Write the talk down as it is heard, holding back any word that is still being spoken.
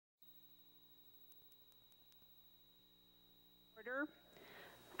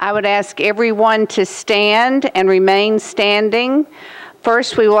I would ask everyone to stand and remain standing.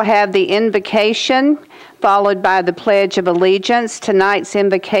 First, we will have the invocation, followed by the Pledge of Allegiance. Tonight's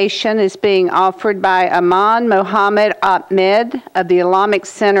invocation is being offered by Aman Mohammed Ahmed of the Islamic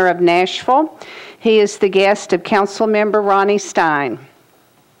Center of Nashville. He is the guest of Council Member Ronnie Stein.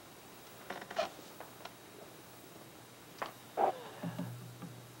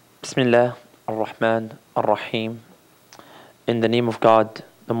 Bismillah ar-Rahman ar-Rahim. In the name of God,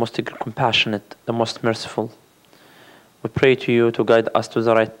 the most compassionate, the most merciful, we pray to you to guide us to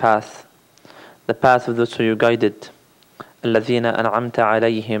the right path, the path of those who you guided. الَّذِينَ أَنْعَمْتَ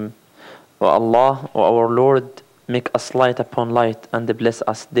عَلَيْهِمْ. O Allah, O our Lord, make us light upon light and bless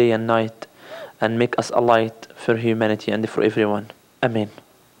us day and night, and make us a light for humanity and for everyone. Amen.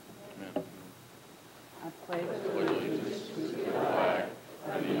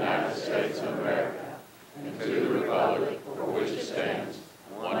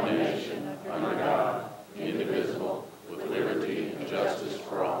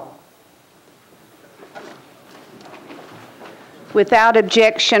 Without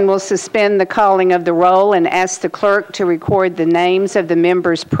objection, we'll suspend the calling of the roll and ask the clerk to record the names of the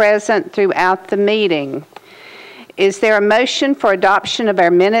members present throughout the meeting. Is there a motion for adoption of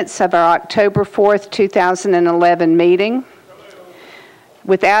our minutes of our October 4th, 2011 meeting?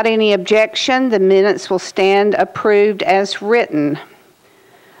 Without any objection, the minutes will stand approved as written.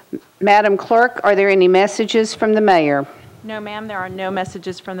 Madam Clerk, are there any messages from the mayor? No, ma'am, there are no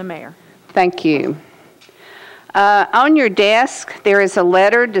messages from the mayor. Thank you. On your desk, there is a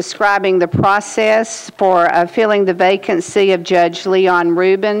letter describing the process for filling the vacancy of Judge Leon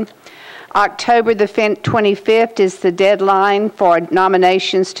Rubin. October the 25th is the deadline for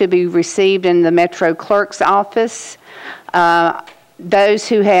nominations to be received in the Metro Clerk's office. Those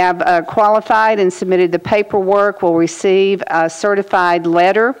who have qualified and submitted the paperwork will receive a certified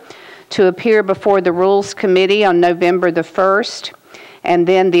letter to appear before the Rules Committee on November the 1st. And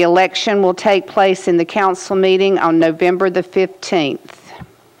then the election will take place in the council meeting on November the 15th.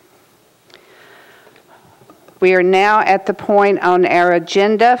 We are now at the point on our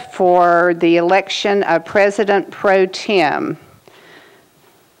agenda for the election of President Pro Tem.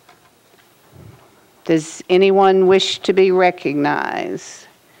 Does anyone wish to be recognized?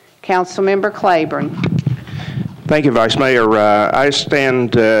 Councilmember Claiborne. Thank you, Vice Mayor. I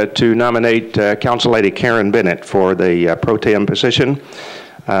stand to nominate Council Lady Karen Bennett for the Pro Tem position.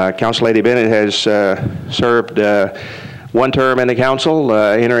 Council Lady Bennett has served one term in the council,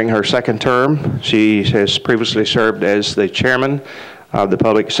 entering her second term. She has previously served as the chairman of the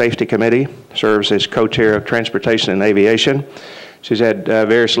Public Safety Committee, serves as co-chair of Transportation and Aviation. She's had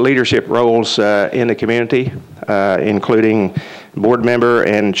various leadership roles in the community, including board member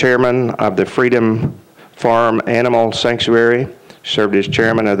and chairman of the Freedom Farm Animal Sanctuary, served as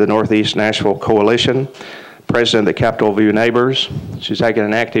chairman of the Northeast Nashville Coalition, president of the Capitol View Neighbors. She's taken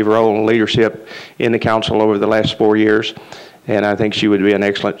an active role in leadership in the council over the last 4 years, and I think she would be an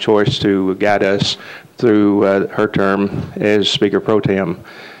excellent choice to guide us through her term as Speaker Pro Tem.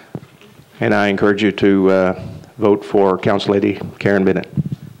 And I encourage you to vote for Council Lady Karen Bennett.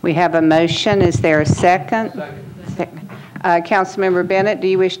 We have a motion. Is there a second? Second. Councilmember Bennett, do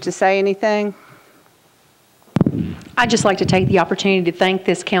you wish to say anything? I'd just like to take the opportunity to thank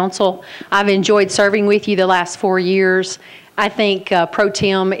this council. I've enjoyed serving with you the last 4 years. I think Pro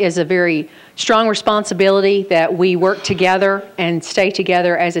Tem is a very strong responsibility that we work together and stay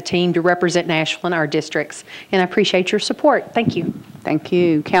together as a team to represent Nashville in our districts. And I appreciate your support. Thank you. Thank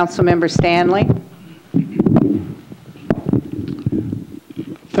you. Councilmember Stanley.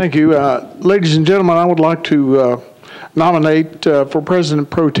 Thank you. Ladies and gentlemen, I would like to nominate for President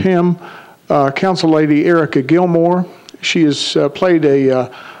Pro Tem Council Lady Erica Gilmore. She has played a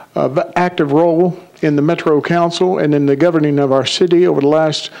active role in the Metro Council and in the governing of our city over the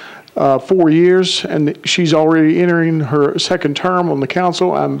last 4 years, and she's already entering her second term on the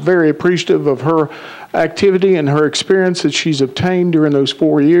council. I'm very appreciative of her activity and her experience that she's obtained during those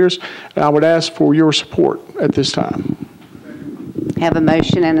 4 years, and I would ask for your support at this time. Have a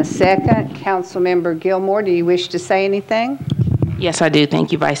motion and a second. Councilmember Gilmore, do you wish to say anything? Yes, I do.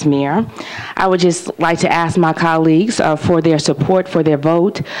 Thank you, Vice Mayor. I would just like to ask my colleagues for their support, for their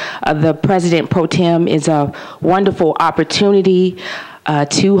vote. The President Pro Tem is a wonderful opportunity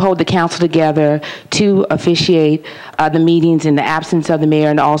to hold the council together, to officiate the meetings in the absence of the mayor,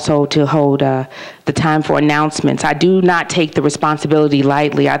 and also to hold the time for announcements. I do not take the responsibility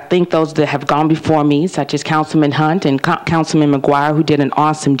lightly. I think those that have gone before me, such as Councilman Hunt and Councilman McGuire, who did an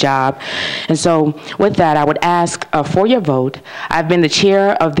awesome job. And so with that, I would ask for your vote. I've been the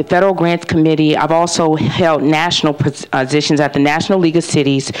chair of the Federal Grants Committee. I've also held national positions at the National League of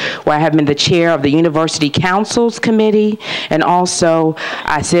Cities, where I have been the chair of the University Councils Committee, and also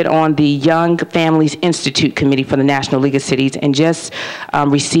I sit on the Young Families Institute Committee for the National League of Cities, and just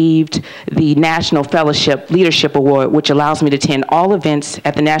received the National Fellowship Leadership Award, which allows me to attend all events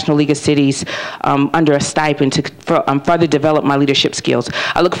at the National League of Cities under a stipend to further develop my leadership skills.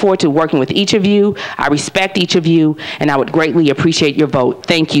 I look forward to working with each of you. I respect each of you, and I would greatly appreciate your vote.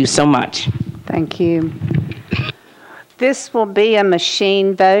 Thank you so much. Thank you. This will be a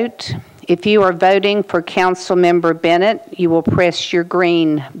machine vote. If you are voting for Councilmember Bennett, you will press your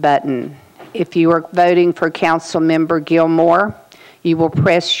green button. If you are voting for Councilmember Gilmore, you will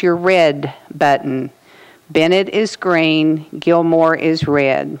press your red button. Bennett is green, Gilmore is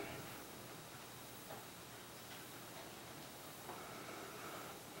red.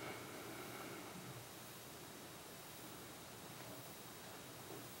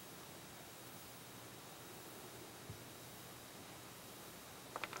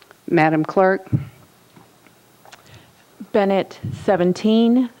 Madam Clerk. Bennett,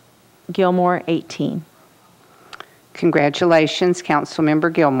 17. Gilmore, 18. Congratulations,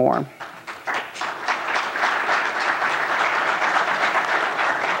 Councilmember Gilmore.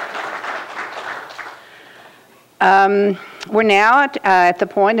 We're now at the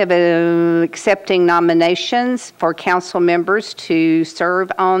point of accepting nominations for council members to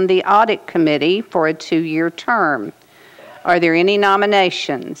serve on the Audit Committee for a 2-year term. Are there any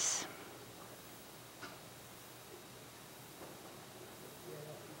nominations?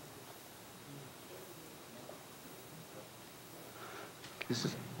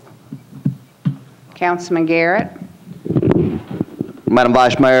 Councilman Garrett. Madam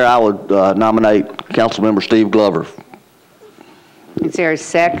Vice Mayor, I would nominate Councilmember Steve Glover. Is there a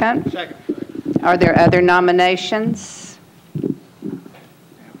second? Second. Are there other nominations?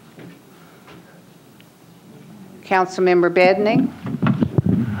 Councilmember Bedney.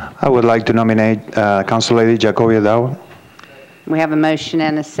 I would like to nominate Council Lady Jacobia Dow. We have a motion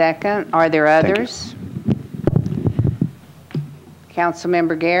and a second. Are there others?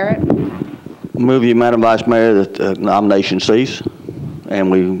 Councilmember Garrett. Move you, Madam Vice Mayor, that the nomination cease,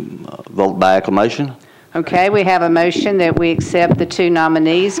 and we vote by acclamation. Okay, we have a motion that we accept the 2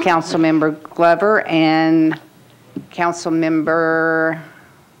 nominees, Councilmember Glover and Councilmember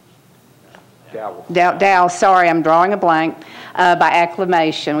Dow. Sorry, I'm drawing a blank. By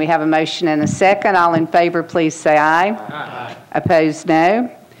acclamation. We have a motion and a second. All in favor, please say aye. Aye. Opposed,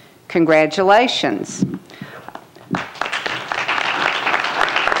 no. Congratulations.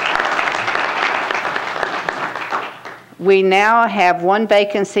 We now have 1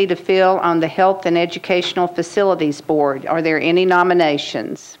 vacancy to fill on the Health and Educational Facilities Board. Are there any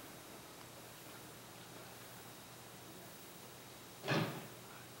nominations?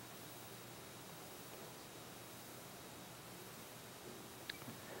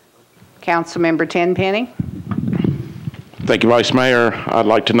 Councilmember Tenpenny. Thank you, Vice Mayor. I'd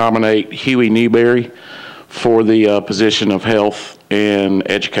like to nominate Huey Newberry for the position of Health and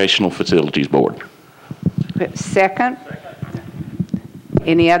Educational Facilities Board. Second.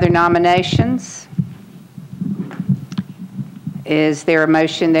 Any other nominations? Is there a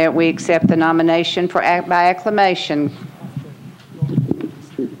motion that we accept the nomination for by acclamation?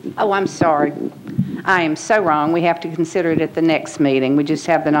 Oh, I'm sorry. I am so wrong. We have to consider it at the next meeting. We just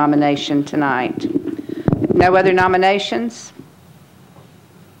have the nomination tonight. No other nominations?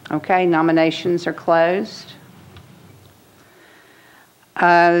 Okay, nominations are closed.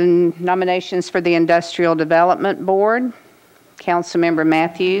 Nominations for the Industrial Development Board. Councilmember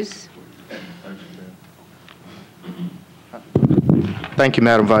Matthews. Thank you,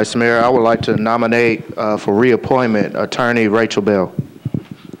 Madam Vice Mayor. I would like to nominate for reappointment Attorney Rachel Bell.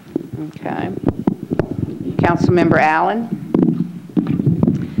 Okay. Councilmember Allen.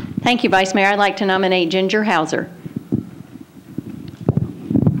 Thank you, Vice Mayor. I'd like to nominate Ginger Hauser.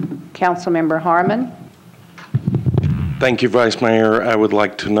 Councilmember Harmon. Thank you, Vice Mayor. I would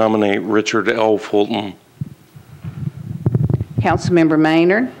like to nominate Richard L. Fulton. Councilmember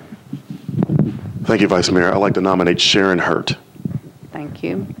Maynard. Thank you, Vice Mayor. I'd like to nominate Sharon Hurt. Thank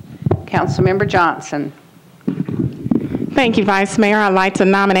you. Councilmember Johnson. Thank you, Vice Mayor. I'd like to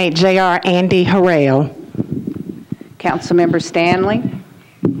nominate J.R. Andy Harrell. Councilmember Stanley.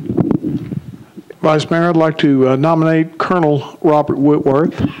 Vice Mayor, I'd like to nominate Colonel Robert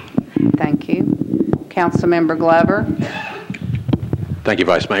Whitworth. Thank you. Councilmember Glover. Thank you,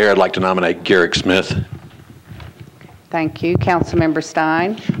 Vice Mayor. I'd like to nominate Garrick Smith. Thank you. Councilmember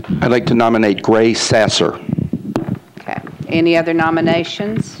Stein. I'd like to nominate Gray Sasser. Okay. Any other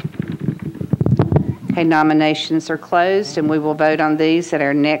nominations? Okay, nominations are closed, and we will vote on these at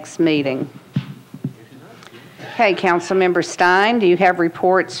our next meeting. Okay, Councilmember Stein, do you have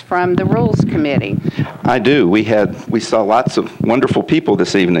reports from the Rules Committee? I do. We saw lots of wonderful people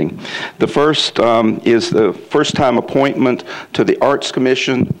this evening. The first is the first-time appointment to the Arts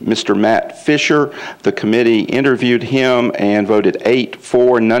Commission, Mr. Matt Fisher. The committee interviewed him and voted 8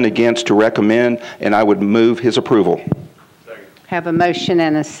 for, none against to recommend, and I would move his approval. Have a motion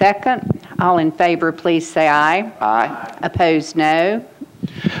and a second. All in favor, please say aye. Aye. Opposed, no.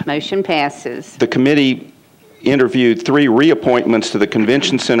 Motion passes. The committee interviewed 3 reappointments to the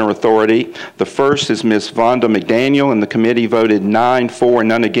Convention Center Authority. The first is Ms. Vonda McDaniel, and the committee voted 9 for,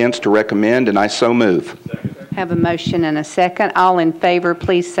 none against to recommend, and I so move. Have a motion and a second. All in favor,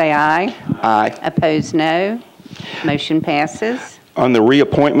 please say aye. Aye. Opposed, no. Motion passes. On the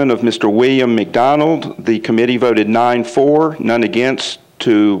reappointment of Mr. William McDonald, the committee voted 9 for, none against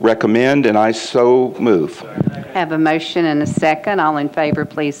to recommend, and I so move. Have a motion and a second. All in favor,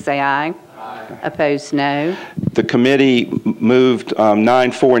 please say aye. Opposed, no. The committee moved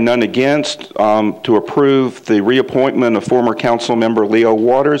 9 for, none against to approve the reappointment of former council member Leo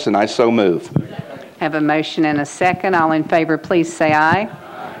Waters, and I so move. Have a motion and a second. All in favor, please say aye.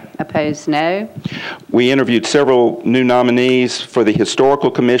 Opposed, no. We interviewed several new nominees for the Historical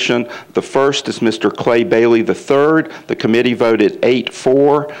Commission. The first is Mr. Clay Bailey III. The committee voted 8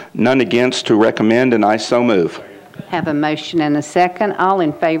 for, none against to recommend, and I so move. Have a motion and a second. All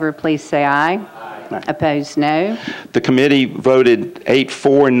in favor, please say aye. Opposed, no. The committee voted 8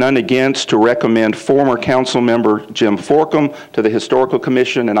 for, none against to recommend former council member Jim Forcum to the Historical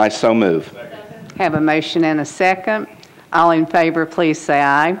Commission, and I so move. Have a motion and a second. All in favor, please say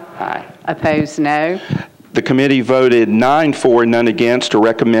aye. Aye. Opposed, no. The committee voted 9 for, none against to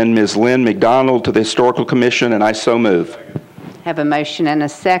recommend Ms. Lynn McDonald to the Historical Commission, and I so move. Have a motion and a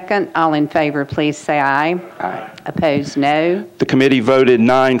second. All in favor, please say aye. Aye. Opposed, no. The committee voted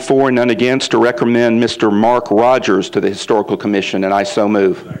 9 for, none against to recommend Mr. Mark Rogers to the Historical Commission, and I so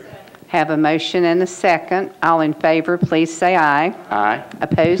move. Have a motion and a second. All in favor, please say aye. Aye.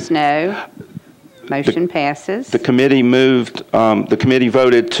 Opposed, no. Motion passes. The committee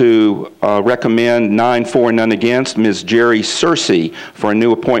voted to recommend 9 for, none against Ms. Jerry Searcy for a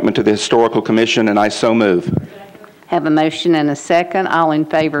new appointment to the Historical Commission, and I so move. Have a motion and a second. All in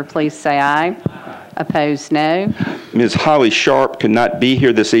favor, please say aye. Opposed, no. Ms. Holly Sharp could not be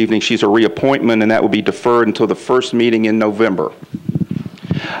here this evening. She's a reappointment, and that will be deferred until the first meeting in November.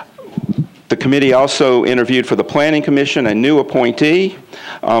 The committee also interviewed for the Planning Commission a new appointee.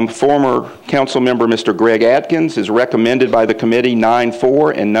 Former council member Mr. Greg Atkins is recommended by the committee 9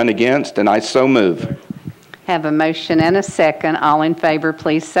 for and none against, and I so move. Have a motion and a second. All in favor,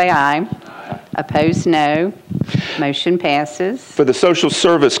 please say aye. Opposed, no. Motion passes. For the Social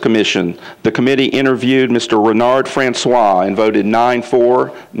Service Commission, the committee interviewed Mr. Renard Francois and voted 9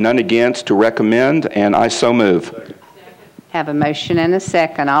 for, none against to recommend, and I so move. Have a motion and a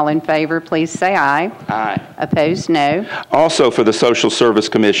second. All in favor, please say aye. Aye. Opposed, no. Also for the Social Service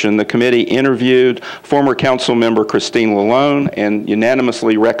Commission, the committee interviewed former council member Christine Lalone and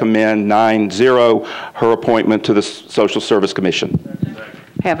unanimously recommend 9-0 her appointment to the Social Service Commission.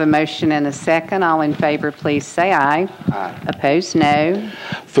 Have a motion and a second. All in favor, please say aye. Aye. Opposed, no.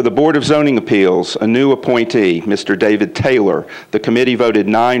 For the Board of Zoning Appeals, a new appointee, Mr. David Taylor. The committee voted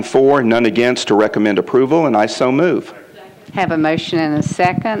 9 for, none against to recommend approval, and I so move. Have a motion and a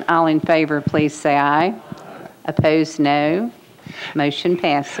second. All in favor, please say aye. Opposed, no. Motion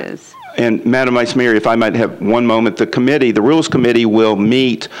passes. And Madam Vice Mayor, if I might have one moment, the Rules Committee will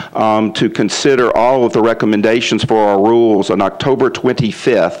meet to consider all of the recommendations for our rules on October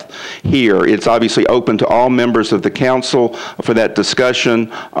 25th here. It's obviously open to all members of the council for that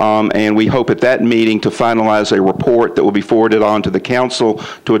discussion, and we hope at that meeting to finalize a report that will be forwarded on to the council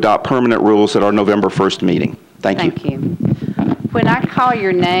to adopt permanent rules at our November 1st meeting. Thank you. Thank you. When I call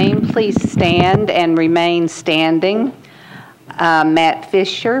your name, please stand and remain standing. Matt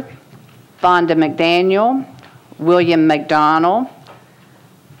Fisher, Vonda McDaniel, William McDonald,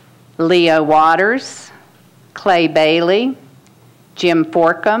 Leo Waters, Clay Bailey, Jim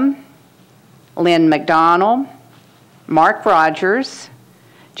Forcum, Lynn McDonald, Mark Rogers,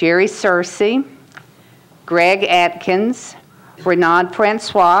 Jerry Searcy, Greg Atkins, Renard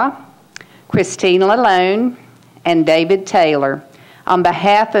Francois, Christine Lalone, and David Taylor. On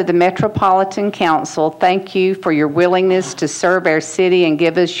behalf of the Metropolitan Council, thank you for your willingness to serve our city and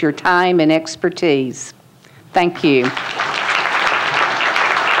give us your time and expertise. Thank you.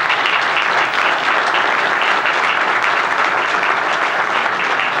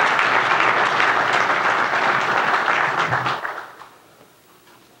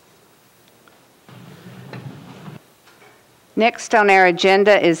 Next on our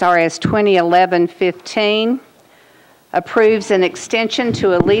agenda is RS 2011-15. Approves an extension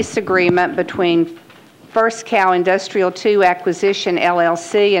to a lease agreement between First Cal Industrial 2 Acquisition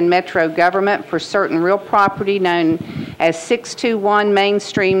LLC and Metro Government for certain real property known as 621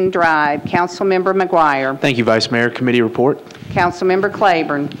 Mainstream Drive. Councilmember McGuire. Thank you, Vice Mayor. Committee report. Councilmember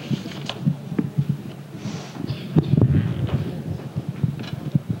Claiborne.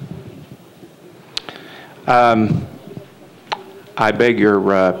 I beg your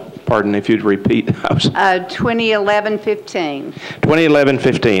pardon if you'd repeat. 2011-15.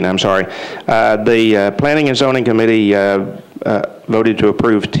 2011-15, I'm sorry. The Planning and Zoning Committee voted to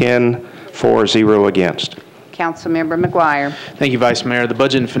approve 10-4-0 against. Councilmember McGuire. Thank you, Vice Mayor. The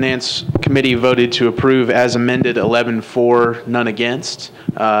Budget and Finance Committee voted to approve as amended 11-4, none against,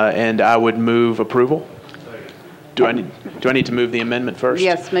 and I would move approval. Do I need to move the amendment first?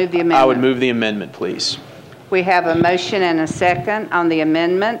 Yes, move the amendment. I would move the amendment, please. We have a motion and a second on the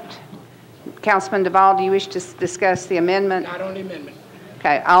amendment. Councilman Duvall, do you wish to discuss the amendment? Not on the amendment.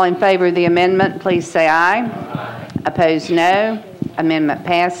 Okay, all in favor of the amendment, please say aye. Aye. Opposed, no. Amendment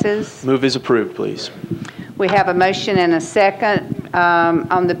passes. Move is approved, please. We have a motion and a second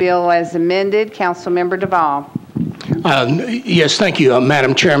on the bill as amended. Councilmember Duvall. Yes, thank you,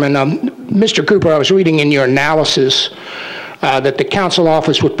 Madam Chairman. Mr. Cooper, I was reading in your analysis that the council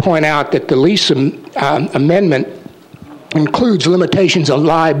office would point out that the lease amendment includes limitations on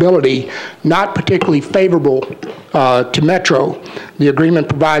liability not particularly favorable to Metro. The agreement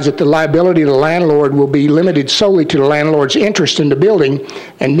provides that the liability of the landlord will be limited solely to the landlord's interest in the building,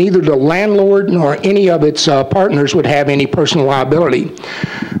 and neither the landlord nor any of its partners would have any personal liability.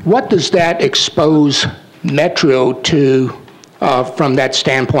 What does that expose Metro to from that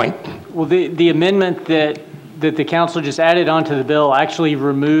standpoint? Well, the amendment that the council just added onto the bill actually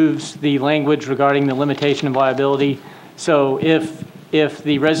removes the language regarding the limitation of liability. So if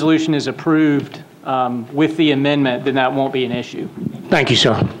the resolution is approved with the amendment, then that won't be an issue. Thank you,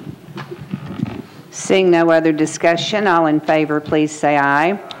 sir. Seeing no other discussion, all in favor, please say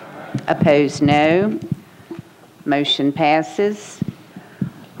aye. Opposed, no. Motion passes.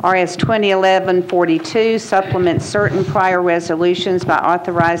 RS 2011-42 supplements certain prior resolutions by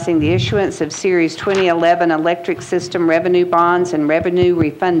authorizing the issuance of Series 2011 electric system revenue bonds and revenue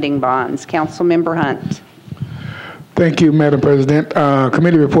refunding bonds. Councilmember Hunt. Thank you, Madam President.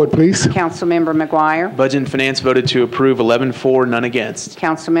 Committee report, please. Councilmember McGuire. Budget and Finance voted to approve 11-4, none against.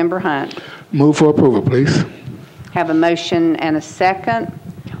 Councilmember Hunt. Move for approval, please. Have a motion and a second.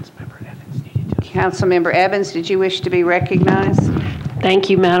 Councilmember Evans, did you wish to be recognized? Thank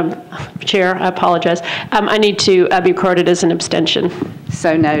you, Madam Chair. I apologize. I need to be recorded as an abstention.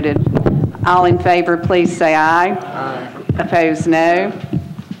 So noted. All in favor, please say aye. Aye. Opposed, no.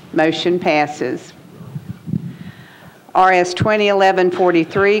 Motion passes. RS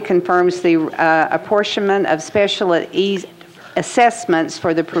 2011-43 confirms the apportionment of special assessments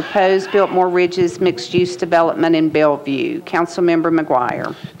for the proposed Biltmore Ridges mixed-use development in Bellevue. Councilmember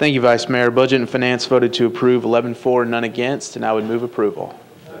McGuire. Thank you, Vice Mayor. Budget and Finance voted to approve 11-4, none against, and I would move approval.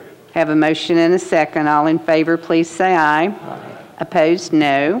 Have a motion and a second. All in favor, please say aye. Aye. Opposed,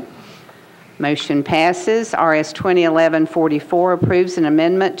 no. Motion passes. RS 2011-44 approves an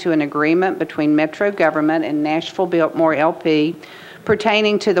amendment to an agreement between Metro Government and Nashville Biltmore LP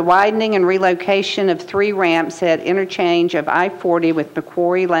pertaining to the widening and relocation of 3 ramps at interchange of I-40 with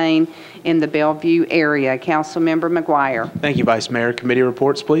McQuarrie Lane in the Bellevue area. Councilmember McGuire. Thank you, Vice Mayor. Committee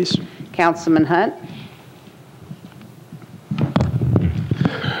reports, please. Councilman Hunt.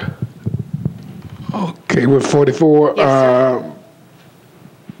 Okay, with 44, yes,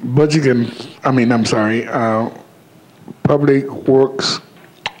 Public Works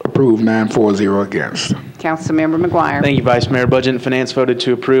approved 9-4-0 against. Councilmember McGuire. Thank you, Vice Mayor. Budget and Finance voted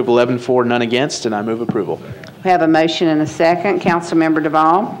to approve 11-4, none against, and I move approval. We have a motion and a second. Councilmember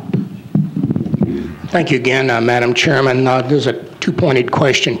Duvall. Thank you again, Madam Chairman. There's a two-pointed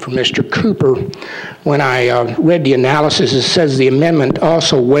question for Mr. Cooper. When I read the analysis, it says the amendment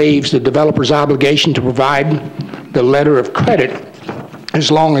also waives the developer's obligation to provide the letter of credit as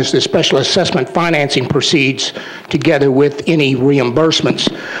long as the special assessment financing proceeds together with any reimbursements.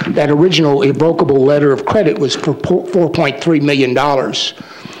 That original irrevocable letter of credit was for $4.3 million.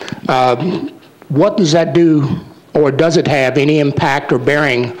 What does that do or does it have any impact or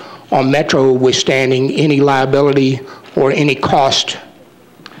bearing on Metro withstanding any liability or any cost?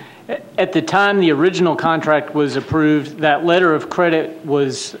 At the time the original contract was approved, that letter of credit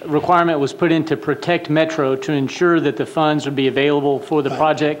requirement was put in to protect Metro to ensure that the funds would be available for the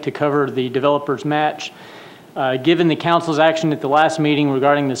project to cover the developer's match. Given the council's action at the last meeting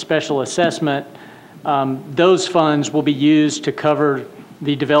regarding the special assessment, those funds will be used to cover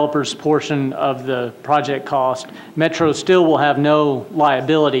the developer's portion of the project cost. Metro still will have no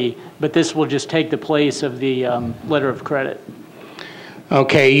liability, but this will just take the place of the letter of credit.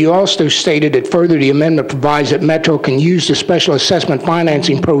 Okay, you also stated that further the amendment provides that Metro can use the special assessment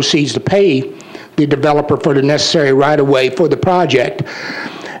financing proceeds to pay the developer for the necessary right-of-way for the project.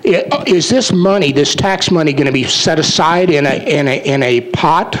 Is this money, this tax money, going to be set aside in a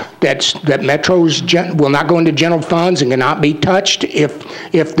pot that Metro's will not go into general funds and cannot be touched if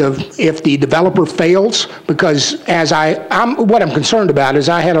the developer fails? Because what I'm concerned about is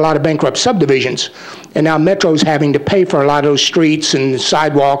I had a lot of bankrupt subdivisions, and now Metro's having to pay for a lot of those streets and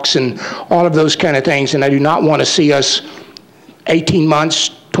sidewalks and all of those kind of things, and I do not want to see us 18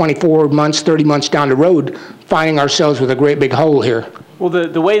 months, 24 months, 30 months down the road finding ourselves with a great big hole here. Well,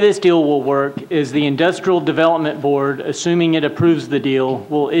 the way this deal will work is the Industrial Development Board, assuming it approves the deal,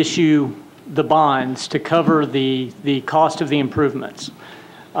 will issue the bonds to cover the cost of the improvements.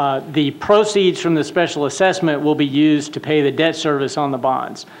 The proceeds from the special assessment will be used to pay the debt service on the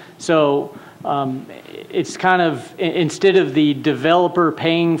bonds. So it's kind of, instead of the developer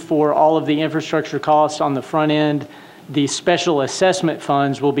paying for all of the infrastructure costs on the front end, the special assessment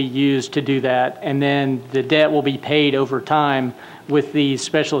funds will be used to do that, and then the debt will be paid over time with the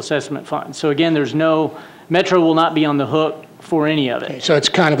special assessment funds. So again, Metro will not be on the hook for any of it. Okay, so it's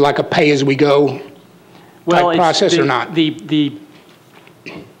kind of like a pay-as-we-go process or not? The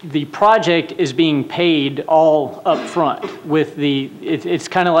project is being paid all up front with it's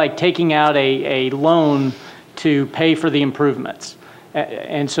kind of like taking out a loan to pay for the improvements.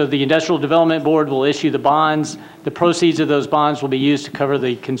 And so the Industrial Development Board will issue the bonds. The proceeds of those bonds will be used to cover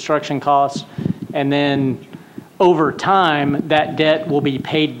the construction costs. And then over time, that debt will be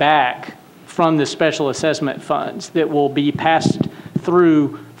paid back from the special assessment funds that will be passed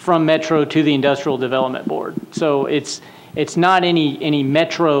through from Metro to the Industrial Development Board. So it's not any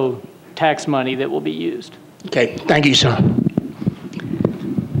Metro tax money that will be used. Okay, thank you, sir.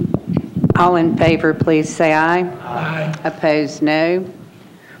 All in favor, please say aye. Aye. Opposed, no.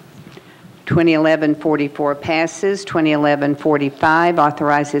 2011-44 passes. 2011-45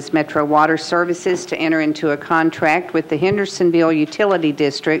 authorizes Metro Water Services to enter into a contract with the Hendersonville Utility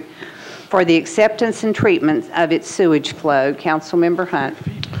District for the acceptance and treatment of its sewage flow. Councilmember Hunt.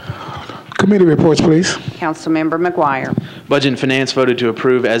 Committee reports, please. Councilmember McGuire. Budget and Finance voted to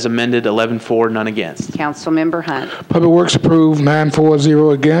approve as amended, 11-4, none against. Councilmember Hunt. Public Works approved,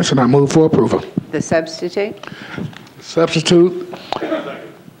 9-4-0 against, and I move for approval. The substitute. Substitute.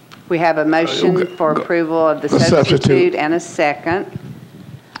 We have a motion for approval of the substitute and a second.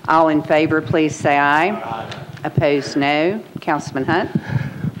 All in favor, please say aye. Aye. Opposed, no. Councilman Hunt.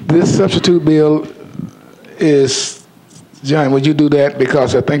 This substitute bill is, John, would you do that?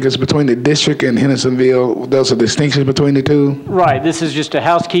 Because I think it's between the district and Hendersonville. There's a distinction between the two? Right. This is just a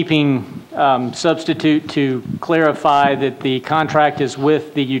housekeeping substitute to clarify that the contract is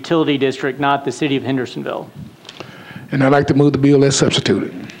with the utility district, not the city of Hendersonville. And I'd like to move the bill as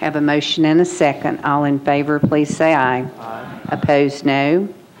substituted. Have a motion and a second. All in favor, please say aye. Aye. Opposed, no.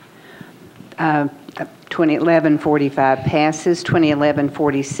 2011-45 passes.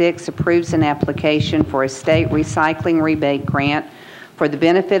 2011-46 approves an application for a state recycling rebate grant for the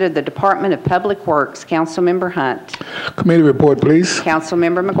benefit of the Department of Public Works. Councilmember Hunt. Committee report, please.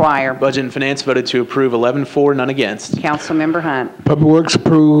 Councilmember McGuire. Budget and Finance voted to approve 11-4, none against. Councilmember Hunt. Public Works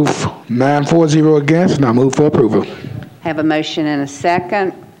approve 9-4-0 against, and I move for approval. Have a motion and a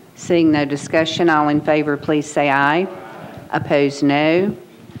second. Seeing no discussion, all in favor, please say aye. Opposed, no.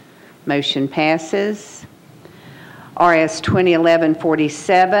 Motion passes. RS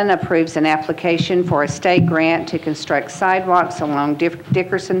 2011-47 approves an application for a state grant to construct sidewalks along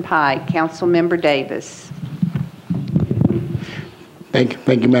Dickerson Pike. Councilmember Davis. Thank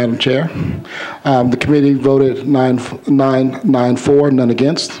you, Madam Chair. The committee voted 9-4, none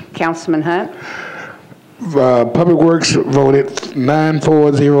against. Councilman Hunt. Public Works voted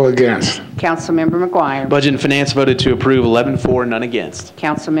 9-4-0 against. Councilmember McGuire. Budget and Finance voted to approve 11-4, none against.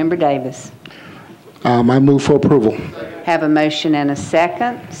 Councilmember Davis. I move for approval. Have a motion and a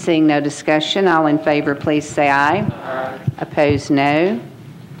second. Seeing no discussion, all in favor, please say aye. Aye. Opposed, no.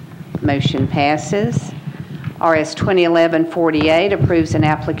 Motion passes. RS 2011-48 approves an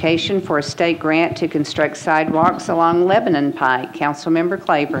application for a state grant to construct sidewalks along Lebanon Pike. Councilmember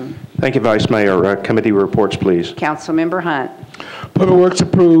Claiborne. Thank you, Vice Mayor. Committee reports, please. Councilmember Hunt. Public Works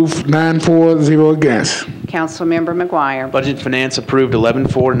approved, 9-4, 0 against. Councilmember McGuire. Budget and Finance approved,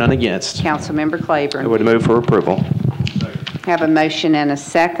 11-4, none against. Councilmember Claiborne. I would move for approval. Have a motion and a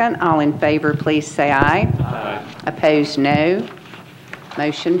second. All in favor, please say aye. Aye. Opposed, no.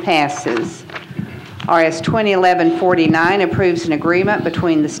 Motion passes. RS 2011-49 approves an agreement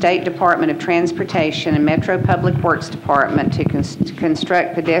between the State Department of Transportation and Metro Public Works Department to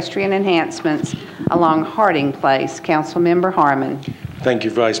construct pedestrian enhancements along Harding Place. Councilmember Harmon. Thank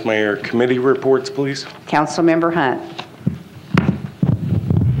you, Vice Mayor. Committee reports, please. Councilmember Hunt.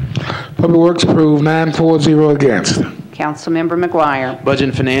 Public Works approved, 9-4, 0 against. Councilmember McGuire. Budget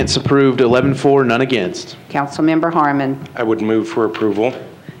and Finance approved, 11-4, none against. Councilmember Harmon. I would move for approval.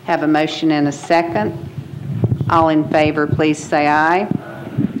 Have a motion and a second. All in favor, please say aye.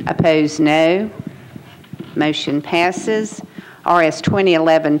 Opposed, no. Motion passes. RS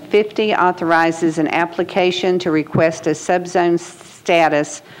 2011-50 authorizes an application to request a subzone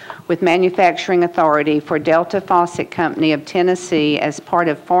status with Manufacturing Authority for Delta Faucet Company of Tennessee as part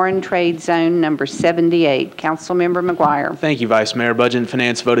of Foreign Trade Zone number 78. Councilmember McGuire. Thank you, Vice Mayor. Budget and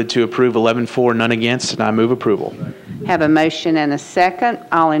Finance voted to approve, 11-4, none against, and I move approval. Have a motion and a second.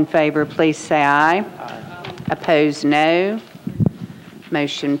 All in favor, please say aye. Aye. Opposed, no.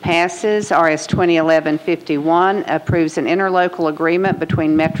 Motion passes. RS 2011-51 approves an interlocal agreement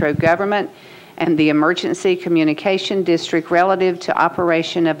between Metro Government and the Emergency Communication District relative to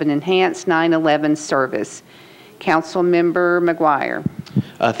operation of an enhanced 911 service. Councilmember McGuire.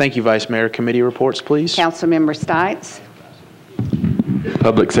 Thank you, Vice Mayor. Committee reports, please. Councilmember Stites.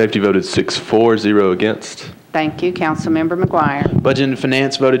 Public Safety voted 6-4, 0 against. Thank you. Councilmember McGuire. Budget and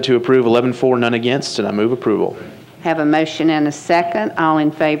Finance voted to approve, 11-4, none against, and I move approval. Have a motion and a second. All in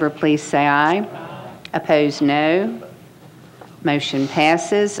favor, please say aye. Opposed, no. Motion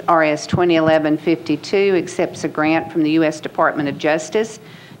passes. RS 2011-52 accepts a grant from the U.S. Department of Justice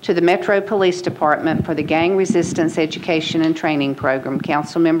to the Metro Police Department for the Gang Resistance Education and Training Program.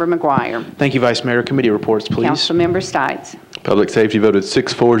 Councilmember McGuire. Thank you, Vice Mayor. Committee reports, please. Councilmember Stites. Public Safety voted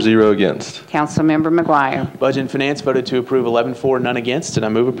 6-4, 0 against. Councilmember McGuire. Budget and Finance voted to approve, 11-4, none against, and I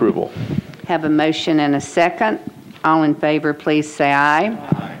move approval. Have a motion and a second. All in favor, please say aye.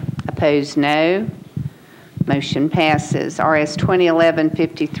 Aye. Opposed, no. Motion passes. RS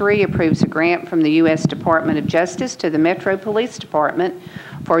 2011-53 approves a grant from the U.S. Department of Justice to the Metro Police Department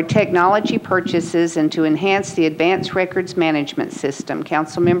for technology purchases and to enhance the advanced records management system.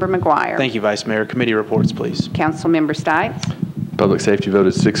 Councilmember McGuire. Thank you, Vice Mayor. Committee reports, please. Councilmember Stites. Public Safety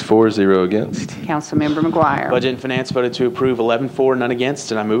voted 6-4, 0 against. Councilmember McGuire. Budget and Finance voted to approve, 11-4, none against,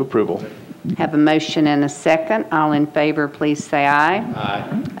 and I move approval. Have a motion and a second. All in favor, please say aye.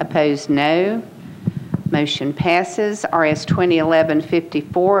 Aye. Opposed, no. Motion passes. RS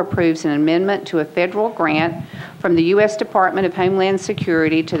 2011-54 approves an amendment to a federal grant from the U.S. Department of Homeland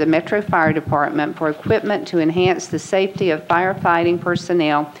Security to the Metro Fire Department for equipment to enhance the safety of firefighting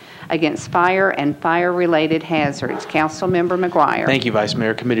personnel against fire and fire-related hazards. Councilmember McGuire. Thank you, Vice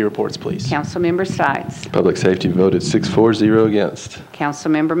Mayor. Committee reports, please. Councilmember Stites. Public Safety voted 6-4, 0 against.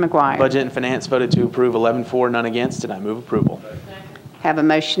 Councilmember McGuire. Budget and Finance voted to approve, 11-4, none against, and I move approval. Have a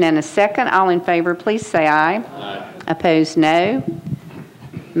motion and a second. All in favor, please say aye. Aye. Opposed, no.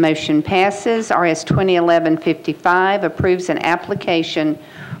 Motion passes. RS 2011-55 approves an application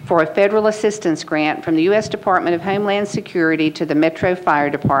for a federal assistance grant from the U.S. Department of Homeland Security to the Metro Fire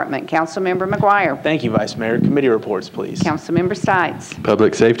Department. Councilmember McGuire. Thank you, Vice Mayor. Committee reports, please. Councilmember Stites.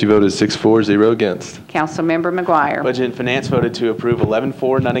 Public Safety voted 6-4, 0 against. Councilmember McGuire. Budget and Finance voted to approve,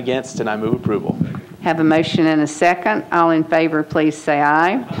 11-4, none against, and I move approval. Have a motion and a second. All in favor, please say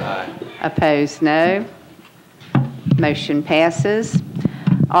aye. Aye. Opposed, no. Motion passes.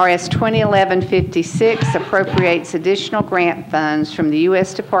 RS 2011-56 appropriates additional grant funds from the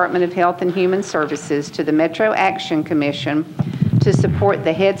U.S. Department of Health and Human Services to the Metro Action Commission to support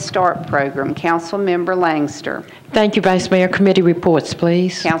the Head Start program. Councilmember Langster. Thank you, Vice Mayor. Committee reports,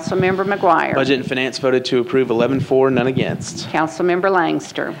 please. Councilmember McGuire. Budget and Finance voted to approve, 11-4, none against. Councilmember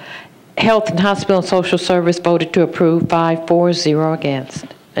Langster. Health and Hospital and Social Service voted to approve, 5-4, 0 against,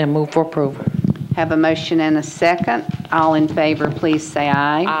 and move for approval. Have a motion and a second. All in favor, please say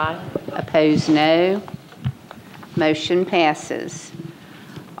aye. Aye. Opposed, no. Motion passes.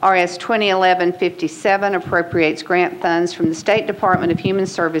 RS 2011-57 appropriates grant funds from the State Department of Human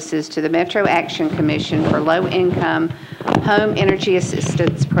Services to the Metro Action Commission for low-income home energy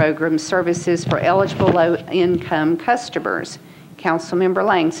assistance program services for eligible low-income customers. Councilmember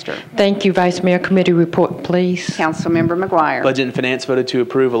Langster. Thank you, Vice Mayor. Committee report, please. Councilmember McGuire. Budget and Finance voted to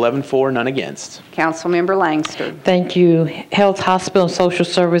approve 11-4, none against. Councilmember Langster. Thank you. Health, Hospital, and Social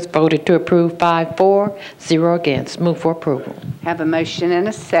Service voted to approve 5-4, 0 against. Move for approval. Have a motion and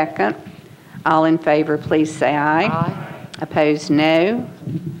a second. All in favor, please say aye. Aye. Opposed, no.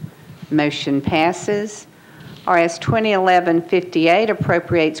 Motion passes. RS 2011-58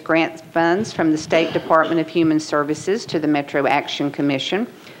 appropriates grant funds from the State Department of Human Services to the Metro Action Commission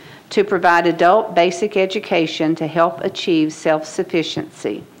to provide adult basic education to help achieve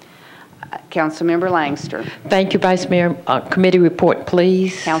self-sufficiency. Councilmember Langster. Thank you, Vice Mayor. Committee report,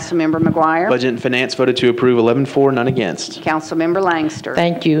 please. Councilmember McGuire. Budget and Finance voted to approve 11-4, none against. Councilmember Langster.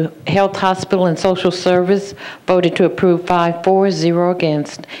 Thank you. Health, Hospital, and Social Service voted to approve 5-4, 0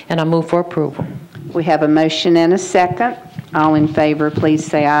 against, and I move for approval. We have a motion and a second. All in favor, please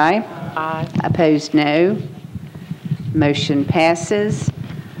say aye. Aye. Opposed, no. Motion passes.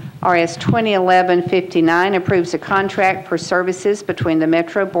 RS 2011-59 approves a contract for services between the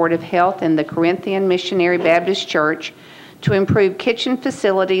Metro Board of Health and the Corinthian Missionary Baptist Church to improve kitchen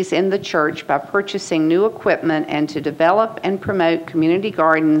facilities in the church by purchasing new equipment and to develop and promote community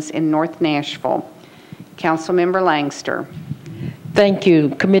gardens in North Nashville. Councilmember Langster. Thank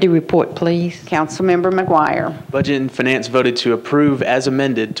you. Committee report, please. Councilmember McGuire. Budget and Finance voted to approve as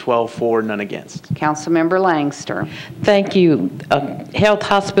amended 12-4, none against. Councilmember Langster. Thank you. Health,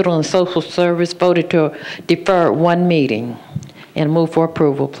 Hospital, and Social Service voted to defer one meeting and move for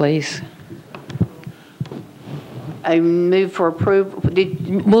approval, please. I move for approval.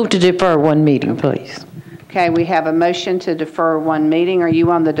 Move to defer one meeting, please. Okay, we have a motion to defer one meeting. Are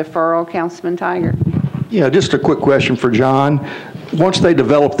you on the deferral, Councilman Tiger? Yeah, just a quick question for John. Once they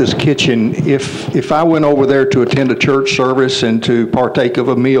develop this kitchen, if I went over there to attend a church service and to partake of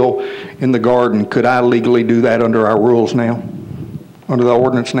a meal in the garden, could I legally do that under our rules now, under the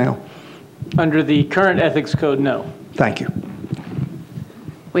ordinance now? Under the current ethics code, no. Thank you.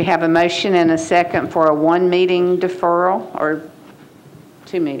 We have a motion and a second for a one-meeting deferral, or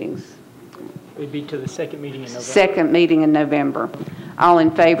two meetings? It'd be to the second meeting in November. Second meeting in November. All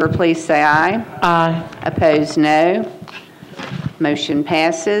in favor, please say aye. Aye. Opposed, no. Motion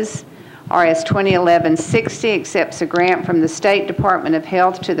passes. RS 2011-60 accepts a grant from the State Department of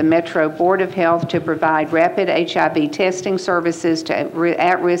Health to the Metro Board of Health to provide rapid HIV testing services to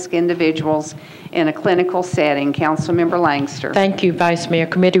at-risk individuals in a clinical setting. Councilmember Langster. Thank you, Vice Mayor.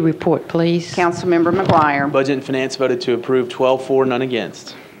 Committee report, please. Councilmember McGuire. Budget and Finance voted to approve 12-4, none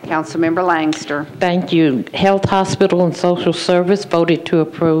against. Councilmember Langster. Thank you. Health, Hospital, and Social Service voted to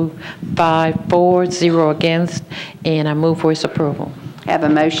approve 5-4, 0 against, and I move for its approval. Have a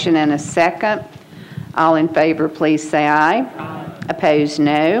motion and a second. All in favor, please say aye. Aye. Opposed,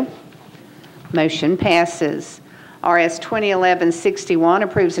 no. Motion passes. RS 2011-61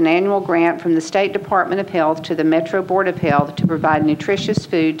 approves an annual grant from the State Department of Health to the Metro Board of Health to provide nutritious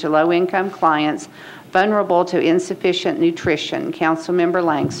food to low-income clients vulnerable to insufficient nutrition. Councilmember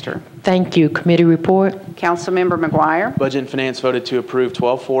Langster. Thank you. Committee report. Councilmember McGuire. Budget and Finance voted to approve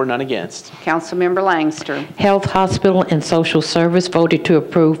 12-4, none against. Councilmember Langster. Health, Hospital, and Social Service voted to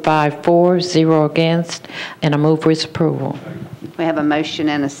approve 5-4, 0 against, and I move for its approval. We have a motion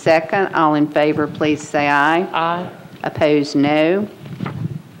and a second. All in favor, please say aye. Aye. Opposed, no.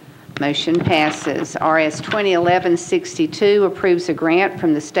 Motion passes. RS 2011-62 approves a grant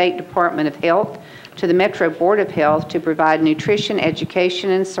from the State Department of Health to the Metro Board of Health to provide nutrition, education,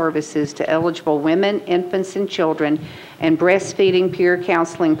 and services to eligible women, infants, and children, and breastfeeding peer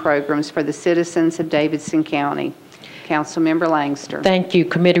counseling programs for the citizens of Davidson County. Councilmember Langster. Thank you.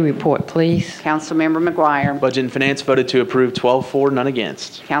 Committee report, please. Councilmember McGuire. Budget and Finance voted to approve 12-4, none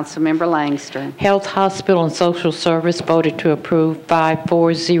against. Councilmember Langster. Health, Hospital, and Social Service voted to approve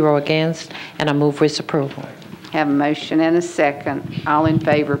 5-4, 0 against, and I move for its approval. Have a motion and a second. All in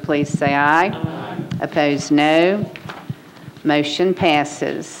favor, please say aye. Aye. Opposed, no. Motion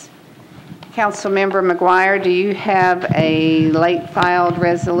passes. Councilmember McGuire, do you have a late filed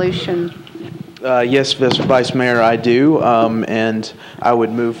resolution? Yes, Vice Mayor, I do, and I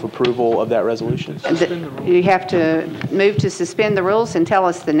would move approval of that resolution. You have to move to suspend the rules and tell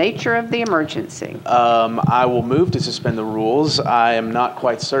us the nature of the emergency. I will move to suspend the rules. I am not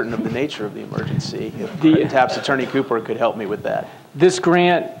quite certain of the nature of the emergency. If TAP's Attorney Cooper could help me with that. This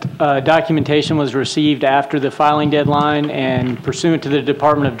grant documentation was received after the filing deadline, and pursuant to the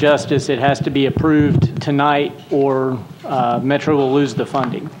Department of Justice, it has to be approved tonight or Metro will lose the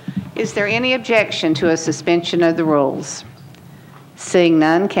funding. Is there any objection to a suspension of the rules? Seeing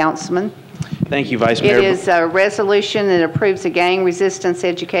none, Councilman. Thank you, Vice Mayor. It is a resolution that approves a gang resistance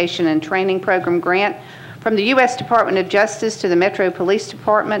education and training program grant from the U.S. Department of Justice to the Metro Police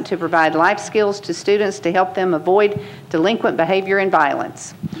Department to provide life skills to students to help them avoid delinquent behavior and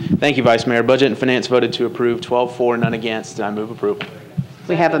violence. Thank you, Vice Mayor. Budget and Finance voted to approve 12-4, none against, and I move approval.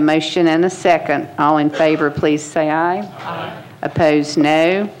 We have a motion and a second. All in favor, please say aye. Aye. Opposed,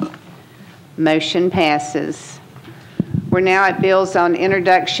 no. Motion passes. We're now at bills on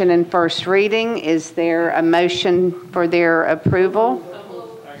introduction and first reading. Is there a motion for their approval?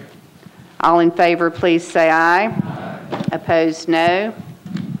 All in favor, please say aye. Aye. Opposed, no.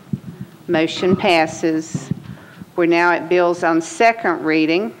 Motion passes. We're now at bills on second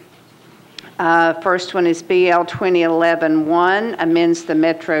reading. First one is BL 2011-1, amends the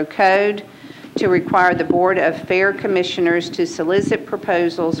Metro Code to require the Board of Fair Commissioners to solicit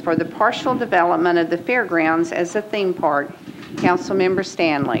proposals for the partial development of the fairgrounds as a theme park. Councilmember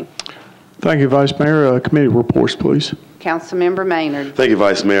Stanley. Thank you, Vice Mayor. Committee reports, please. Councilmember Maynard. Thank you,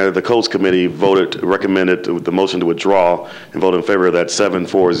 Vice Mayor. The Codes Committee recommended the motion to withdraw and vote in favor of that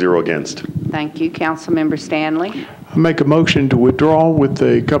 7-4-0 against. Thank you. Councilmember Stanley. I make a motion to withdraw with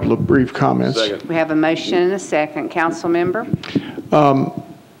a couple of brief comments. Second. We have a motion and a second. Councilmember.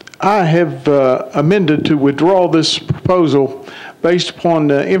 I have amended to withdraw this proposal based upon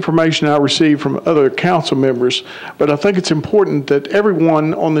the information I received from other council members, but I think it's important that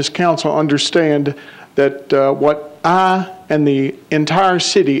everyone on this council understand that what I and the entire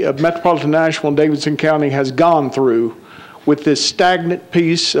city of Metropolitan Nashville and Davidson County has gone through with this stagnant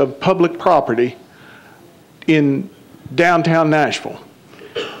piece of public property in downtown Nashville.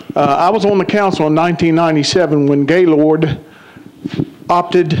 I was on the council in 1997 when Gaylord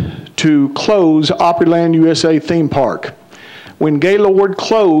opted to close Opryland USA Theme Park. When Gaylord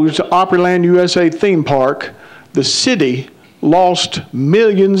closed Opryland USA Theme Park, the city lost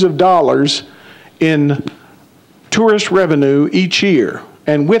millions of dollars in tourist revenue each year.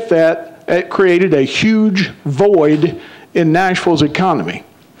 And with that, it created a huge void in Nashville's economy.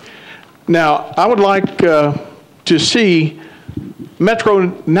 Now, I would like to see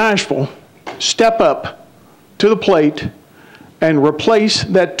Metro Nashville step up to the plate and replace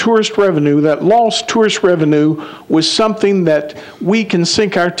that tourist revenue, that lost tourist revenue, with something that we can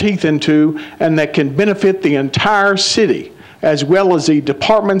sink our teeth into and that can benefit the entire city, as well as the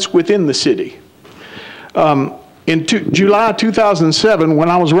departments within the city. In July 2007, when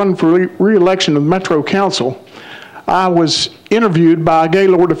I was running for re-election of Metro Council, I was interviewed by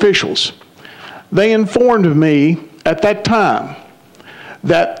Gaylord officials. They informed me at that time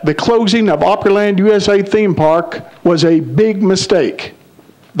that the closing of Opryland USA Theme Park was a big mistake.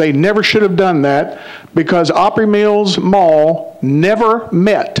 They never should have done that because Opry Mills Mall never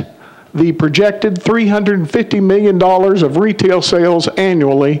met the projected $350 million of retail sales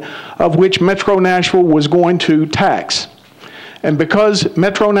annually, of which Metro Nashville was going to tax. And because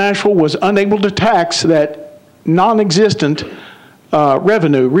Metro Nashville was unable to tax that non-existent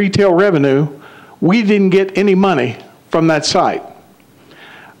revenue, retail revenue, we didn't get any money from that site.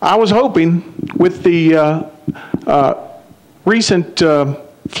 I was hoping with the recent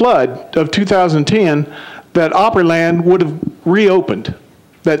flood of 2010 that Opryland would have reopened,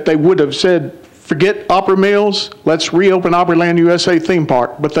 that they would have said, forget Opry Mills, let's reopen Opryland USA Theme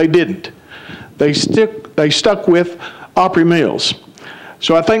Park, but they didn't. They stuck with Opry Mills.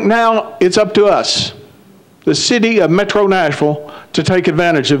 So I think now it's up to us, the city of Metro Nashville, to take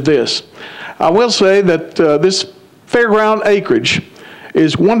advantage of this. I will say that this fairground acreage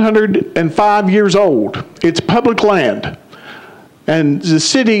is 105 years old. It's public land. And the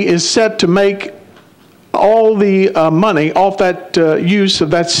city is set to make all the money off that use of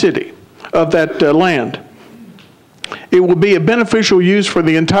that city, of that land. It will be a beneficial use for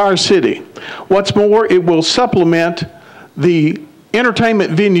the entire city. What's more, it will supplement the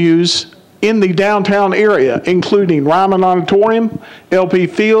entertainment venues in the downtown area, including Ryman Auditorium, LP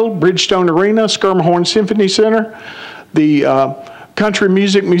Field, Bridgestone Arena, Skirmhorn Symphony Center, the Country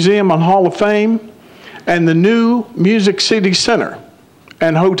Music Museum and Hall of Fame, and the new Music City Center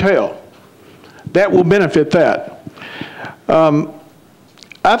and Hotel. That will benefit that.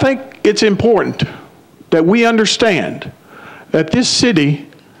 I think it's important that we understand that this city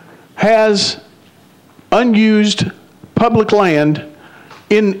has unused public land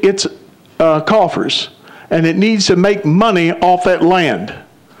in its coffers, and it needs to make money off that land.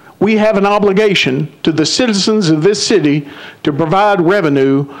 We have an obligation to the citizens of this city to provide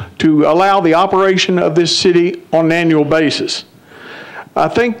revenue to allow the operation of this city on an annual basis. I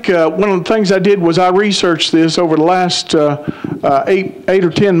think one of the things I did was I researched this over the last 8 or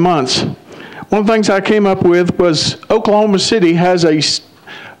 10 months. One of the things I came up with was Oklahoma City has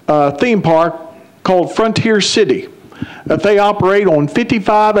a theme park called Frontier City. that they operate on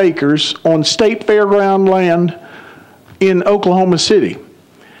 55 acres on state fairground land in Oklahoma City.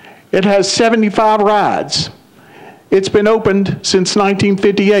 It has 75 rides. It's been opened since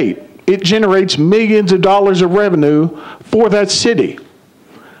 1958. It generates millions of dollars of revenue for that city.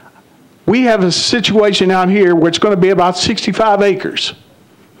 We have a situation out here where it's going to be about 65 acres.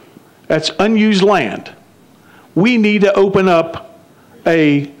 That's unused land. We need to open up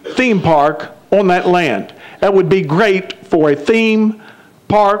a theme park on that land. That would be great for a theme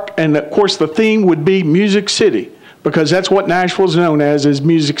park, and of course the theme would be Music City, because that's what Nashville is known as, is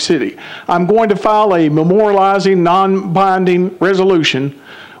Music City. I'm going to file a memorializing, non-binding resolution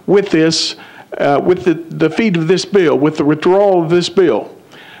with this, with the defeat of this bill, with the withdrawal of this bill,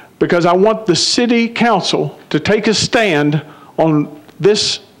 because I want the city council to take a stand on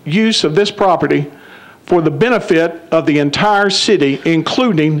this use of this property for the benefit of the entire city,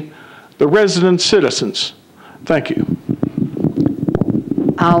 including the resident citizens. Thank you.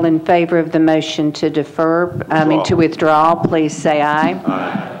 All in favor of the motion to to withdraw, please say aye.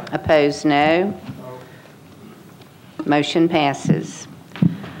 Aye. Opposed, no. Motion passes.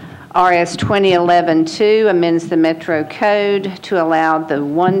 RS 2011-2 amends the Metro Code to allow the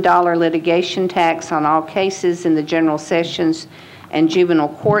 $1 litigation tax on all cases in the general sessions and juvenile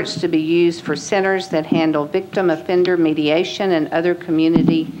courts to be used for centers that handle victim offender mediation and other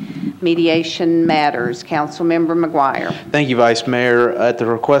community mediation matters. Councilmember McGuire. Thank you, Vice Mayor. At the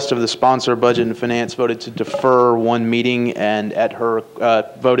request of the sponsor, Budget and Finance voted to defer one meeting, and at her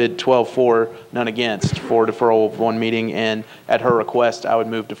voted 12-4, none against, for deferral of one meeting, and at her request, I would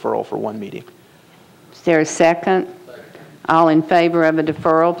move deferral for one meeting. Is there a second? All in favor of a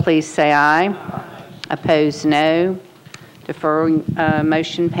deferral, please say aye. Opposed, no. Deferring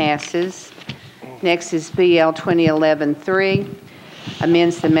motion passes. Next is BL 2011-3.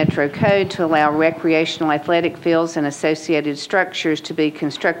 Amends the Metro Code to allow recreational athletic fields and associated structures to be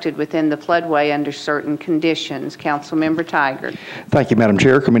constructed within the floodway under certain conditions. Councilmember Tiger. Thank you, Madam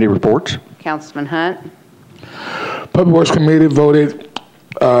Chair. Committee reports. Councilman Hunt. Public Works Committee voted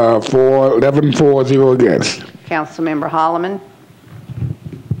for 11-4, 0 against. Councilmember Holloman.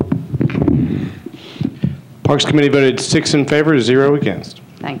 Parks Committee voted 6 in favor, 0 against.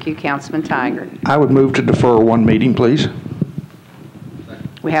 Thank you, Councilman Tiger. I would move to defer one meeting, please.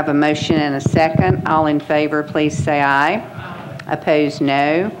 We have a motion and a second. All in favor, please say aye. Opposed,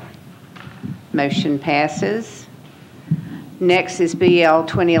 no. Motion passes. Next is BL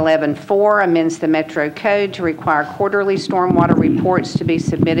 2011-4, amends the Metro Code to require quarterly stormwater reports to be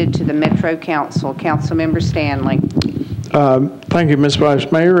submitted to the Metro Council. Councilmember Stanley. Thank you, Ms. Vice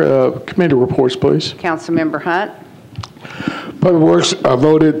Mayor. Committee reports, please. Councilmember Hunt. Public Works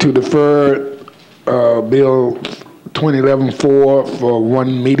voted to defer Bill 2011-4 for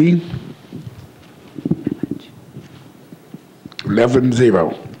one meeting.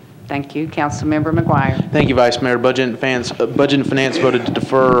 11-0. Thank you. Councilmember McGuire. Thank you, Vice Mayor. Budget and Finance voted to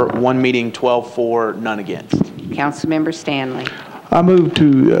defer one meeting, 12-4, none against. Councilmember Stanley. I move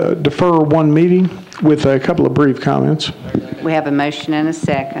to defer one meeting with a couple of brief comments. We have a motion and a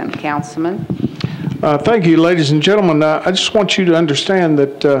second. Councilman. Thank you, ladies and gentlemen. I just want you to understand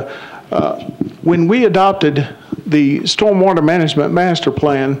that when we adopted the Stormwater Management Master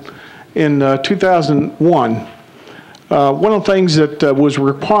Plan in 2001, one of the things that was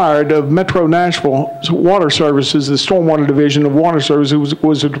required of Metro Nashville Water Services, the Stormwater Division of Water Services,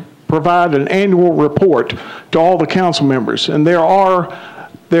 was to provide an annual report to all the council members. And there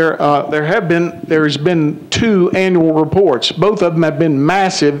has been 2 annual reports. Both of them have been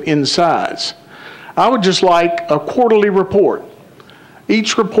massive in size. I would just like a quarterly report.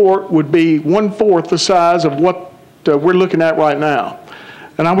 Each report would be 1/4 the size of what we're looking at right now.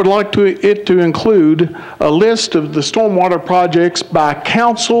 And I would like it to include a list of the stormwater projects by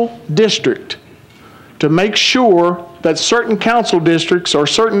council district to make sure that certain council districts or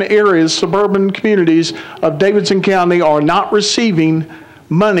certain areas, suburban communities of Davidson County are not receiving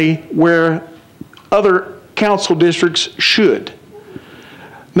money where other council districts should.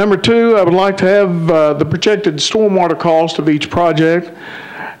 Number 2, I would like to have the projected stormwater cost of each project.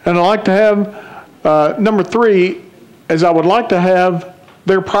 And I'd like to have, number 3, is I would like to have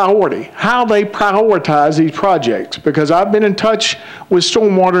their priority, how they prioritize these projects. Because I've been in touch with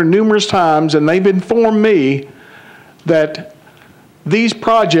Stormwater numerous times, and they've informed me that these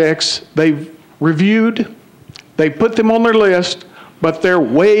projects they've reviewed, they put them on their list, but they're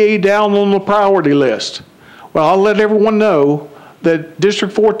way down on the priority list. Well, I'll let everyone know that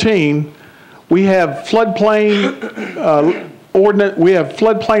District 14, we have floodplain we have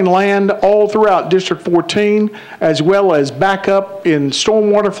floodplain land all throughout District 14, as well as backup in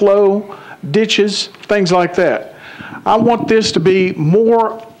stormwater flow, ditches, things like that. I want this to be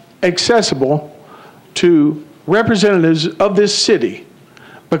more accessible to representatives of this city,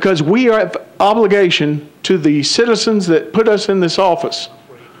 because we have obligation to the citizens that put us in this office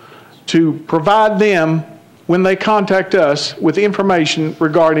to provide them, when they contact us, with information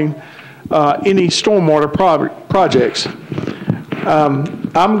regarding any stormwater projects.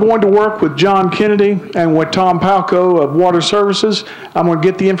 I'm going to work with John Kennedy and with Tom Palco of Water Services. I'm going to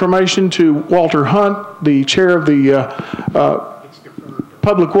get the information to Walter Hunt, the chair of the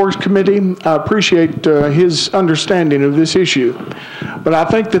Public Works Committee. I appreciate his understanding of this issue. But I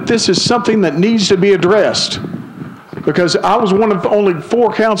think that this is something that needs to be addressed, because I was one of only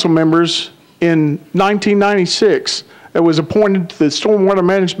 4 council members in 1996 that was appointed to the Stormwater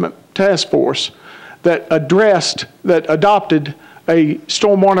Management Task Force that adopted a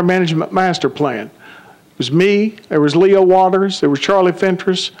stormwater management master plan. It was me, there was Leo Waters, there was Charlie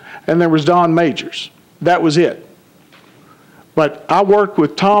Fentress, and there was Don Majors. That was it. But I worked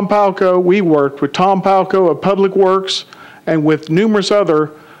with Tom Palco, we worked with Tom Palco of Public Works and with numerous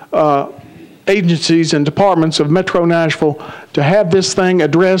other agencies and departments of Metro Nashville to have this thing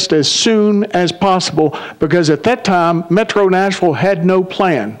addressed as soon as possible, because at that time, Metro Nashville had no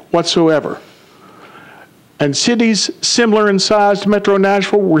plan whatsoever. And cities similar in size to Metro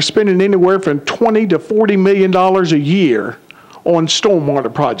Nashville were spending anywhere from $20 to $40 million a year on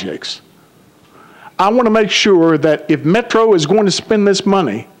stormwater projects. I want to make sure that if Metro is going to spend this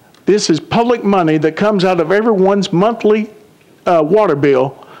money, this is public money that comes out of everyone's monthly water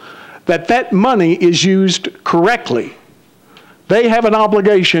bill, that money is used correctly. They have an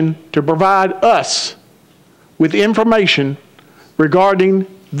obligation to provide us with information regarding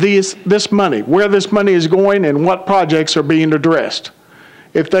this money, where this money is going and what projects are being addressed.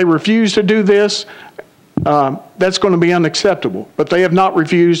 If they refuse to do this, that's going to be unacceptable. But they have not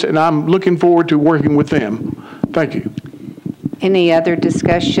refused, and I'm looking forward to working with them. Thank you. Any other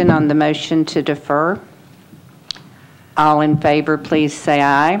discussion on the motion to defer? All in favor, please say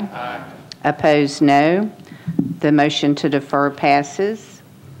aye. Aye. Opposed, no. The motion to defer passes.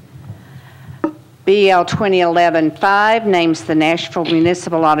 BL 2011-5 names the Nashville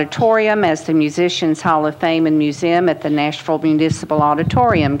Municipal Auditorium as the Musicians Hall of Fame and Museum at the Nashville Municipal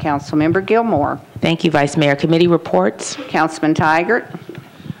Auditorium. Councilmember Gilmore. Thank you, Vice Mayor. Committee reports. Councilman Tygart.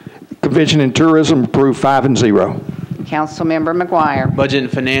 Convention and Tourism approved 5-0. Councilmember McGuire. Budget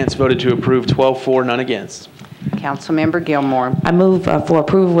and Finance voted to approve 12-4, none against. Councilmember Gilmore. I move for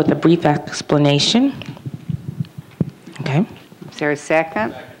approval with a brief explanation. Okay. Is there a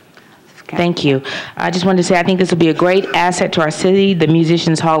second? Thank you. I just wanted to say I think this will be a great asset to our city, the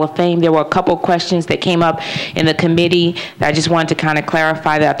Musicians Hall of Fame. There were a couple questions that came up in the committee that I just wanted to kind of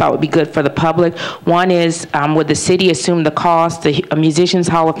clarify that I thought would be good for the public. One is, would the city assume the cost? The Musicians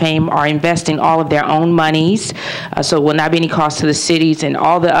Hall of Fame are investing all of their own monies, so it will not be any cost to the cities, and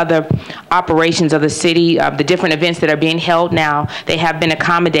all the other operations of the city, the different events that are being held now, they have been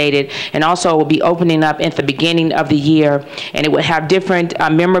accommodated, and also it will be opening up at the beginning of the year, and it will have different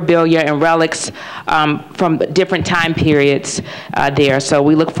memorabilia and relics from different time periods there. So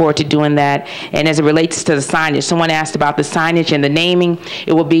we look forward to doing that. And as it relates to the signage, someone asked about the signage and the naming.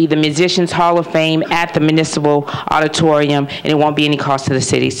 It will be the Musicians Hall of Fame at the Municipal Auditorium, and it won't be any cost to the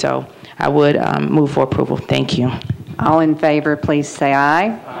city. So I would move for approval. Thank you. All in favor, please say aye.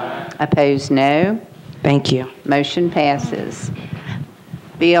 Aye. Opposed, no. Thank you. Motion passes.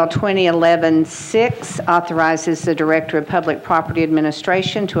 BL 2011-6 authorizes the Director of Public Property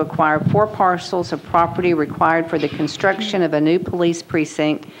Administration to acquire 4 parcels of property required for the construction of a new police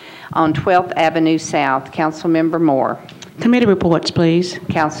precinct on 12th Avenue South. Councilmember Moore. Committee reports, please.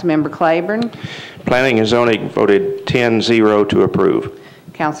 Councilmember Claiborne. Planning and Zoning voted 10-0 to approve.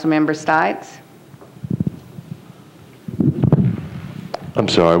 Councilmember Stites. I'm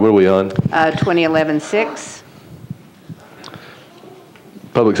sorry, what are we on? 2011-6.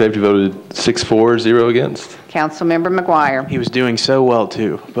 Public Safety voted 6-4, 0 against. Councilmember McGuire. He was doing so well,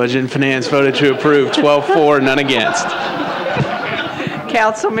 too. Budget and Finance voted to approve 12-4, none against.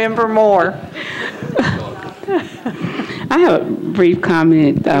 Councilmember Moore. I have a brief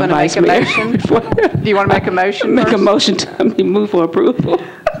comment, Vice Mayor. Do you want to make a motion? Make a motion to move for approval.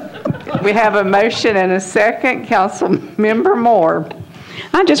 We have a motion and a second. Councilmember Moore.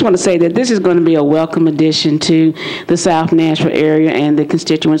 I just want to say that this is going to be a welcome addition to the South Nashville area and the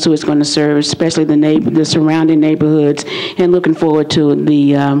constituents who it's going to serve, especially the surrounding neighborhoods, and looking forward to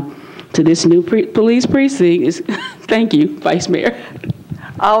the to this new police precinct. Thank you, Vice Mayor.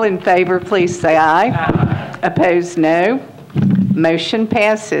 All in favor, please say aye. Aye. Opposed, no. Motion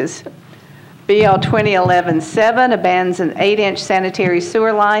passes. BL 2011-7 abandons an 8-inch sanitary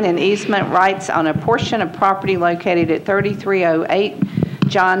sewer line and easement rights on a portion of property located at 3308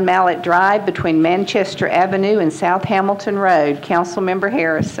 John Mallet Drive between Manchester Avenue and South Hamilton Road. Councilmember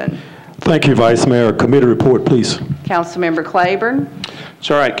Harrison. Thank you, Vice Mayor. Committee report, please. Councilmember Claiborne.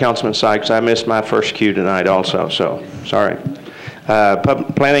 It's all right, Councilman Sykes. I missed my first cue tonight also, so sorry.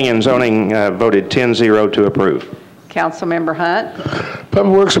 Planning and Zoning voted 10-0 to approve. Councilmember Hunt.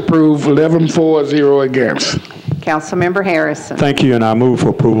 Public Works approved 11-4, 0 against. Councilmember Harrison. Thank you, and I move for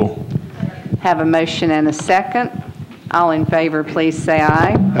approval. Have a motion and a second. All in favor, please say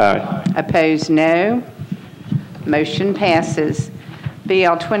aye. Aye. Opposed, no. Motion passes.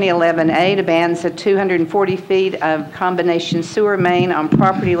 BL 2011-8 abandons a 240 feet of combination sewer main on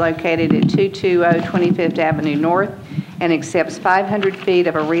property located at 220 25th Avenue North and accepts 500 feet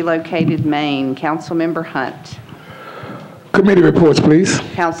of a relocated main. Councilmember Hunt. Committee reports, please.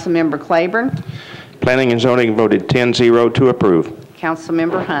 Councilmember Claiborne. Planning and Zoning voted 10-0 to approve.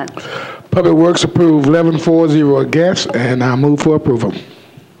 Councilmember Hunt. Public Works approved 11-4, 0 against, and I move for approval.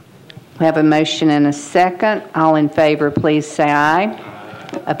 We have a motion and a second. All in favor, please say aye.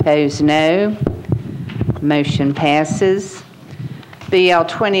 Opposed, no. Motion passes. BL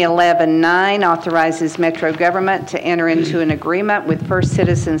 2011-9 authorizes Metro government to enter into an agreement with First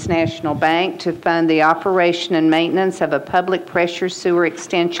Citizens National Bank to fund the operation and maintenance of a public pressure sewer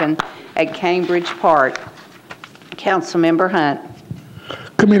extension at Cambridge Park. Councilmember Hunt.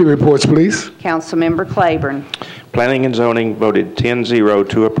 Committee reports, please. Councilmember Claiborne. Planning and Zoning voted 10-0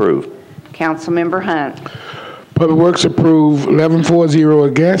 to approve. Councilmember Hunt. Public Works approved 11-4, 0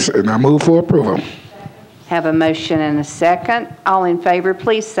 against, and I move for approval. Have a motion and a second. All in favor,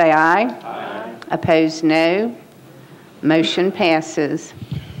 please say aye. Aye. Opposed, no. Motion passes.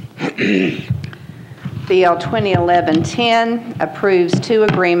 BL 2011-10 approves 2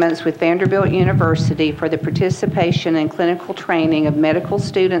 agreements with Vanderbilt University for the participation in clinical training of medical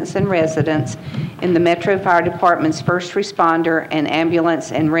students and residents in the Metro Fire Department's first responder and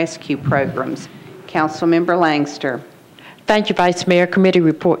ambulance and rescue programs. Councilmember Langster. Thank you, Vice Mayor. Committee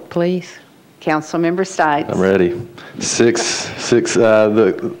report, please. Councilmember Stites. I'm ready.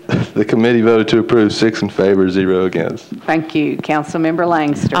 The committee voted to approve, 6 in favor, 0 against. Thank you. Councilmember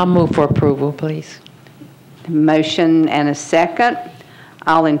Langster. I'll move for approval, please. Motion and a second.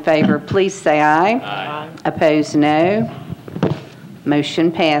 All in favor, please say aye. Aye. Opposed, no.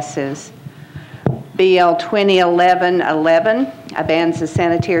 Motion passes. BL 2011-11 abandons a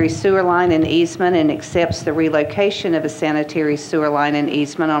sanitary sewer line and easement and accepts the relocation of a sanitary sewer line and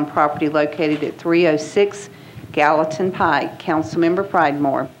easement on property located at 306 Gallatin Pike. Councilmember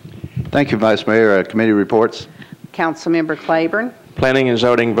Pridemore. Thank you, Vice Mayor. Committee reports. Councilmember Claiborne. Planning and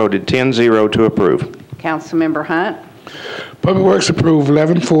Zoning voted 10-0 to approve. Councilmember Hunt. Public Works approved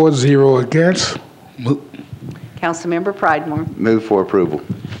 11-4, 0 against. Councilmember Pridemore. Move for approval.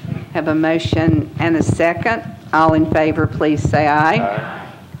 Have a motion and a second. All in favor, please say aye. Aye.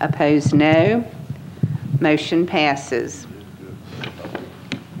 Opposed, no. Motion passes.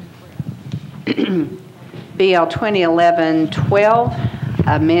 BL 2011-12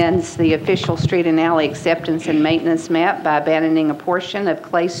 amends the official street and alley acceptance and maintenance map by abandoning a portion of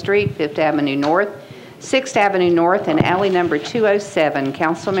Clay Street, 5th Avenue North, 6th Avenue North, and alley number 207.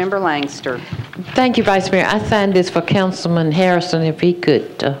 Councilmember Langster. Thank you, Vice Mayor. I signed this for Councilman Harrison if he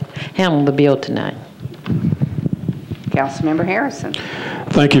could handle the bill tonight. Councilmember Harrison.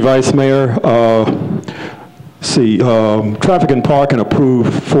 Thank you, Vice Mayor. Traffic and Parking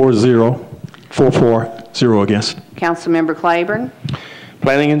approved 4-0, 4-4, 0 against. Councilmember Claiborne.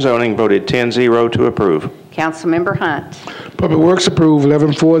 Planning and Zoning voted 10-0 to approve. Councilmember Hunt. Public Works approved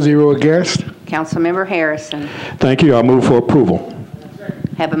 11-4, 0 against. Councilmember Harrison. Thank you. I move for approval.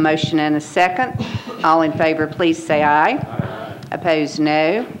 Have a motion and a second. All in favor, please say aye. Aye. Opposed,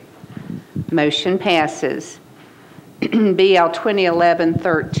 no. Motion passes. BL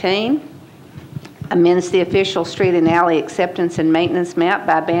 2011-13 amends the official street and alley acceptance and maintenance map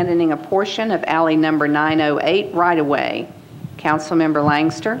by abandoning a portion of alley number 908 right-of-way. Councilmember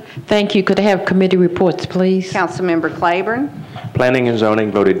Langster. Thank you. Could I have committee reports, please? Councilmember Claiborne. Planning and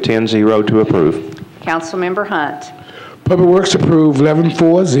Zoning voted 10-0 to approve. Councilmember Hunt. Public Works approved